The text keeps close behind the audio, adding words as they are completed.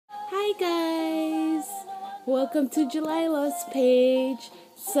Welcome to Jalila's page.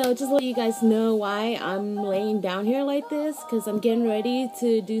 So just to let you guys know why I'm laying down here like this, because I'm getting ready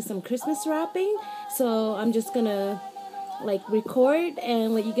to do some Christmas wrapping. So I'm just gonna record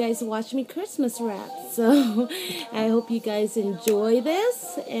and let you guys watch me Christmas wrap. So I hope you guys enjoy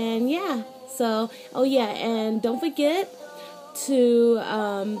this. And yeah, so oh yeah, and don't forget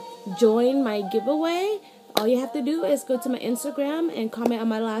to join my giveaway. All you have to do is go to my Instagram and comment on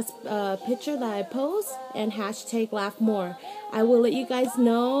my last picture that I post and hashtag laugh more. I will let you guys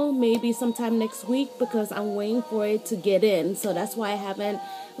know maybe sometime next week because I'm waiting for it to get in. So that's why I haven't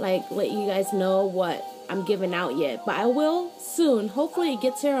let you guys know what I'm giving out yet. But I will soon. Hopefully it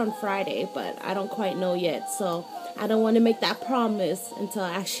gets here on Friday, but I don't quite know yet. So I don't want to make that promise until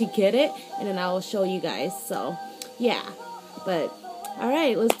I actually get it, and then I will show you guys. So yeah. But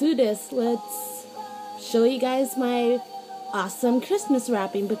alright, let's do this. Let's show you guys my awesome Christmas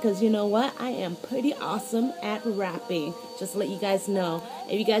wrapping, because you know what? I am pretty awesome at wrapping. Just to let you guys know.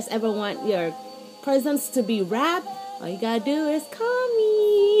 If you guys ever want your presents to be wrapped, all you gotta do is call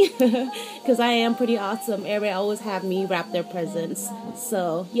me. Because I am pretty awesome. Everybody always have me wrap their presents.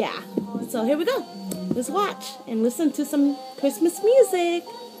 So yeah. So here we go. Let's watch and listen to some Christmas music.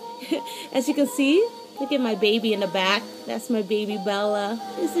 As you can see, look at my baby in the back. That's my baby Bella.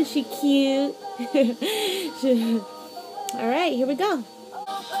 Isn't she cute? Alright, here we go.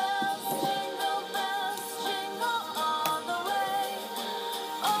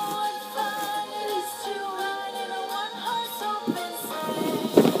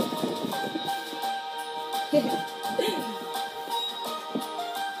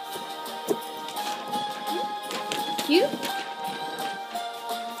 Cute?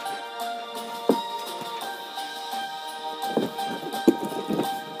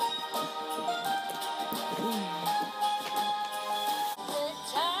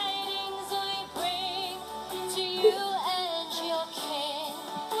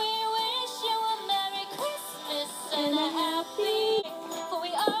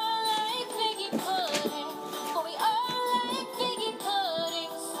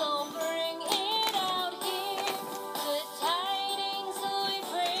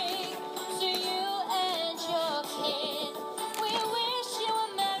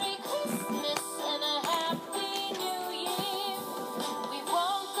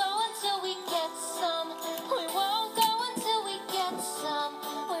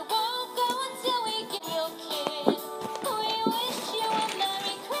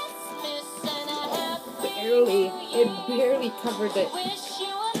 It barely covered it.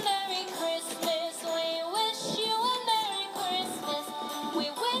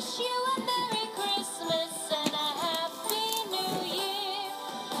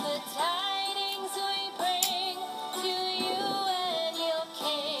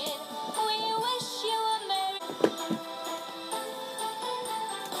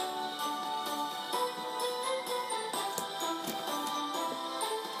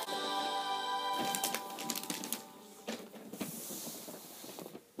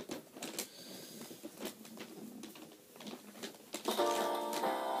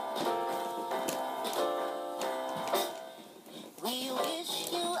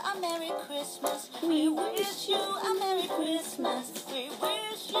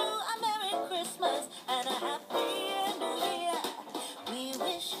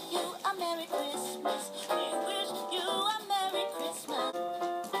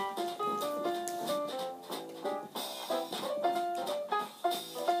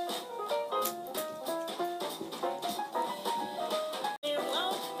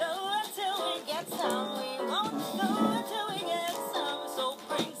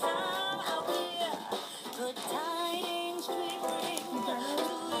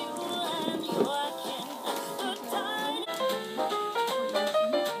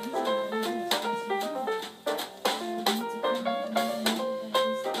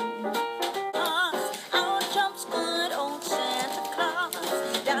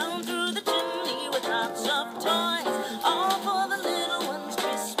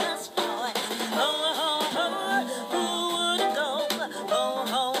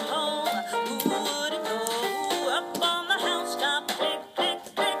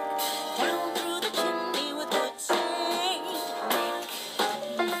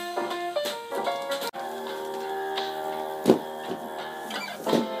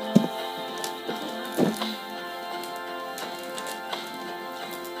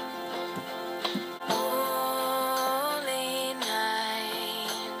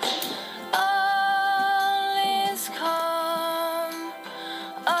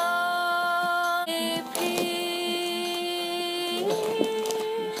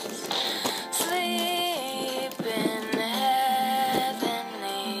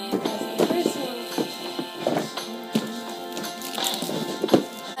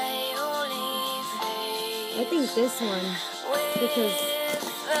 one because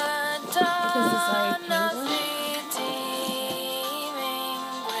it's our penguin.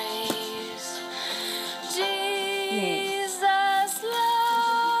 Jesus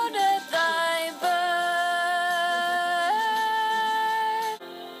loaded thy birth.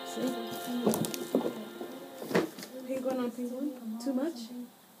 See? Penguin on penguin? Too much?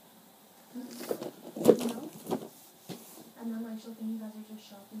 And then like she'll think you guys are just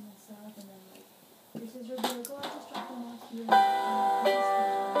shopping and stuff, and then like your sister will be like, oh, I just dropped them off here.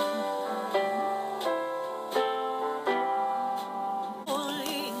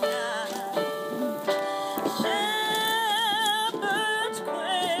 Shepherds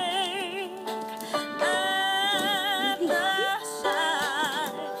quake at the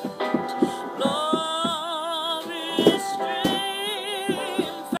sight, glory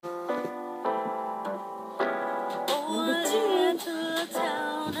stream. To the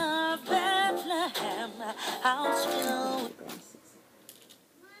town of Bethlehem, how still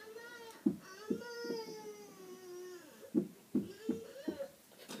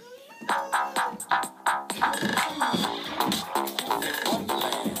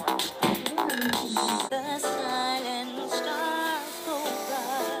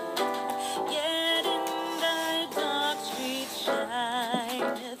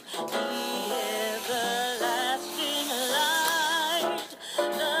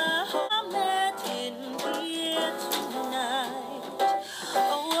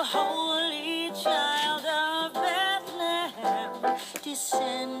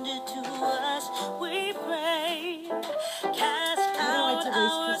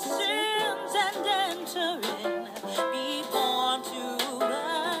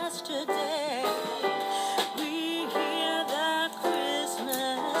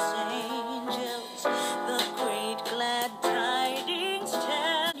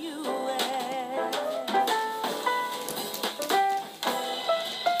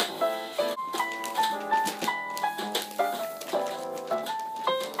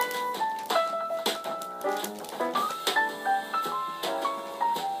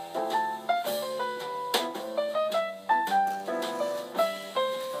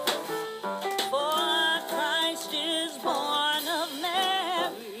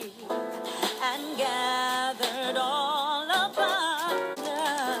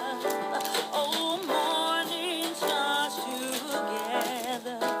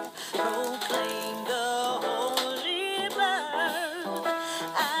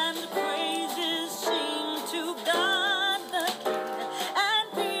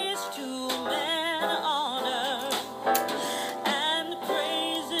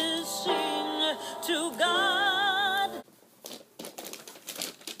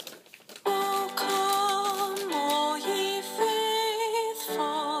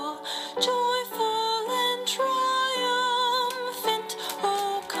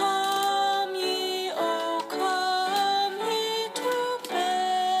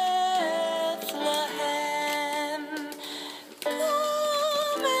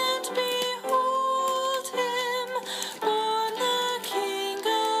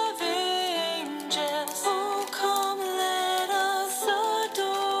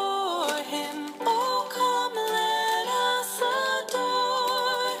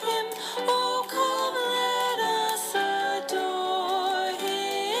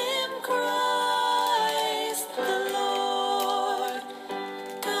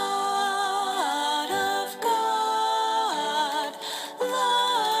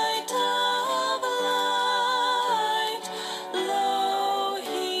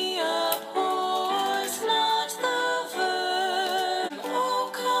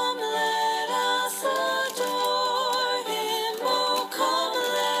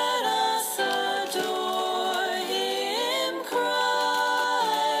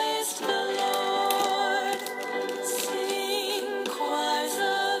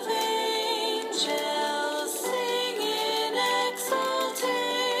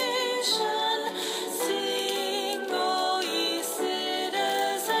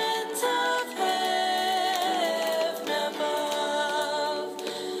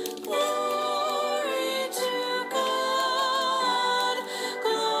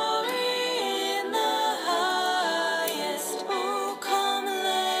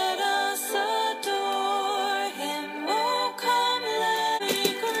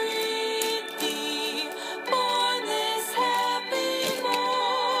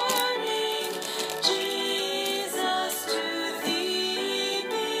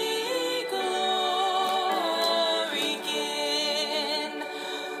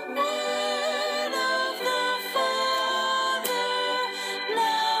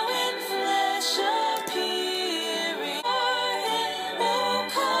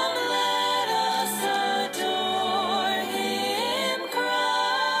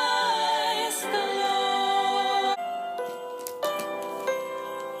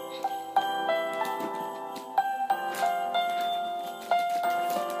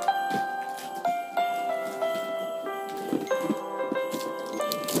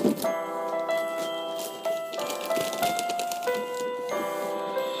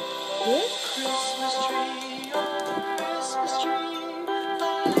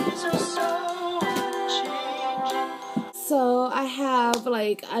have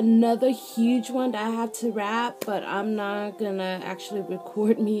like another huge one that I have to wrap, but I'm not gonna actually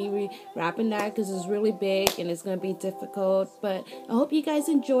record me wrapping that because it's really big and it's gonna be difficult. But I hope you guys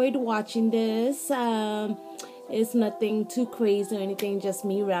enjoyed watching this. It's nothing too crazy or anything, just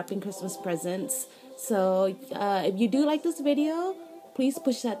me wrapping Christmas presents. So if you do like this video, please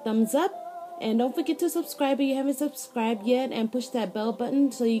push that thumbs up. And don't forget to subscribe if you haven't subscribed yet, and push that bell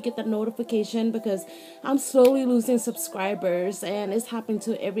button so you get that notification, because I'm slowly losing subscribers and it's happening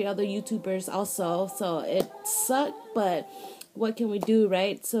to every other YouTubers also. So it sucks, but what can we do,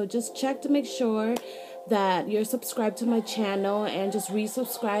 right? So just check to make sure that you're subscribed to my channel and just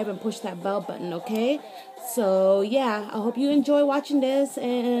resubscribe and push that bell button, okay? So yeah, I hope you enjoy watching this,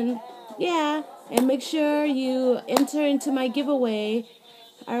 and yeah, and make sure you enter into my giveaway.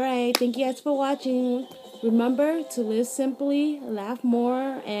 Alright, thank you guys for watching. Remember to live simply, laugh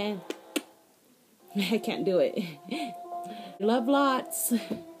more, and I can't do it. Love lots.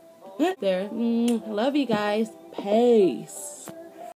 There. Love you guys. Peace.